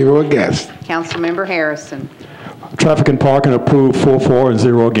 11-4, 0 against. Councilmember Harrison. Traffic and Parking approved 4-4 and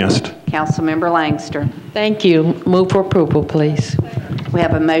 0 against. Councilmember Langster. Thank you. Move for approval, please. We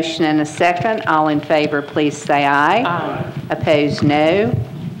have a motion and a second. All in favor, please say aye. Aye. Opposed, no.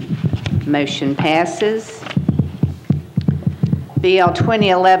 Motion passes. BL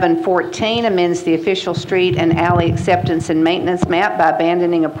 2011-14 amends the official street and alley acceptance and maintenance map by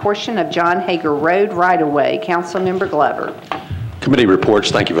abandoning a portion of John Hager Road right-of-way. Councilmember Glover. Committee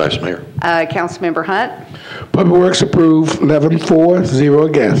reports. Thank you, Vice Mayor. Councilmember Hunt. Public Works approved 11-4, 0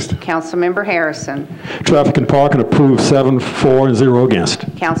 against. Councilmember Harrison. Traffic and Parking approved 7-4 and 0 against.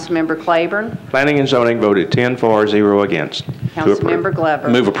 Councilmember Claiborne. Planning and Zoning voted 10 for, 0 against. Councilmember Glover.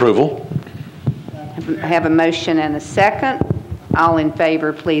 Move approval. I have a motion and a second. All in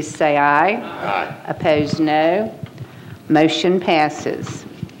favor, please say aye. Aye. Opposed, no. Motion passes.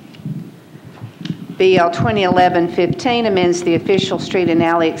 BL 2011-15 amends the official street and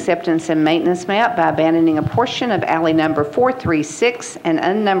alley acceptance and maintenance map by abandoning a portion of alley number 436 and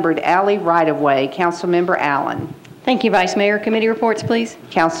unnumbered alley right-of-way. Councilmember Allen. Thank you, Vice Mayor. Committee reports, please.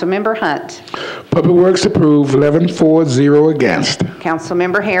 Councilmember Hunt. Public Works approved 11-4, 0 against.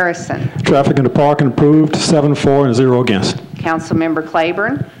 Councilmember Harrison. Traffic and Parking approved 7-4 and 0 against. Councilmember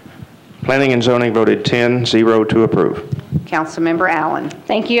Claiborne. Planning and Zoning voted 10-0 to approve. Councilmember Allen.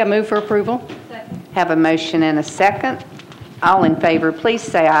 Thank you. I move for approval. Have a motion and a second. All in favor, please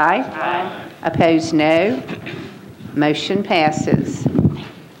say aye. Aye. Opposed, no. Motion passes.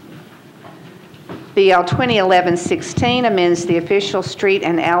 BL 2011-16 amends the official street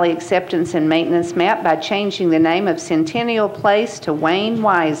and alley acceptance and maintenance map by changing the name of Centennial Place to Wayne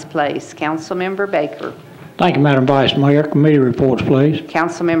Wise Place. Councilmember Baker. Thank you, Madam Vice Mayor. Committee reports, please.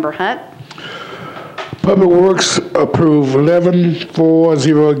 Councilmember Hunt. Public Works approved 11-4,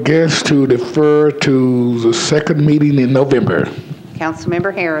 0 against to defer to the second meeting in November.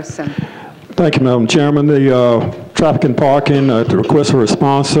 Councilmember Harrison. Thank you, Madam Chairman. The Traffic and Parking, at the request of a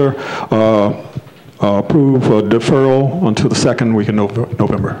sponsor, approve deferral until the second week in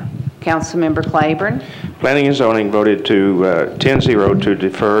November. Councilmember Claiborne. Planning and Zoning voted to 10-0 to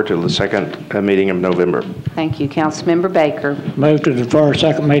defer till the second meeting of November. Thank you. Councilmember Baker. Move to defer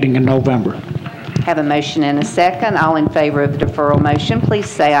second meeting in November. Have a motion and a second. All in favor of the deferral motion, please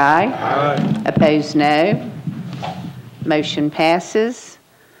say aye. Aye. Opposed, no. Motion passes.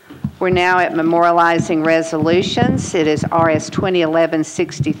 We're now at memorializing resolutions. It is RS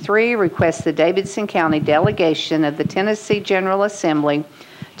 2011-63, requests the Davidson County delegation of the Tennessee General Assembly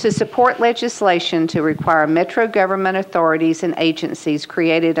to support legislation to require metro government authorities and agencies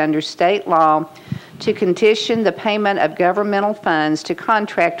created under state law to condition the payment of governmental funds to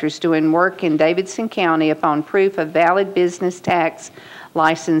contractors doing work in Davidson County upon proof of valid business tax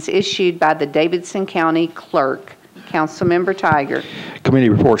license issued by the Davidson County Clerk. Councilmember Tiger. Committee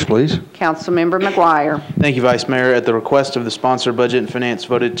reports, please. Councilmember McGuire. Thank you, Vice Mayor. At the request of the sponsor, Budget and Finance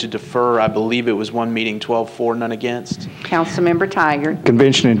voted to defer. I believe it was one meeting, 12-4, none against. Councilmember Tiger.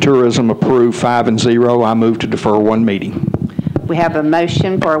 Convention and Tourism approved 5-0. I move to defer one meeting. We have a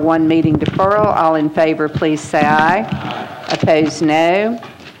motion for a one meeting deferral. All in favor, please say aye. Opposed, no.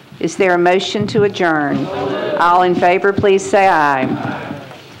 Is there a motion to adjourn? All in favor, please say aye.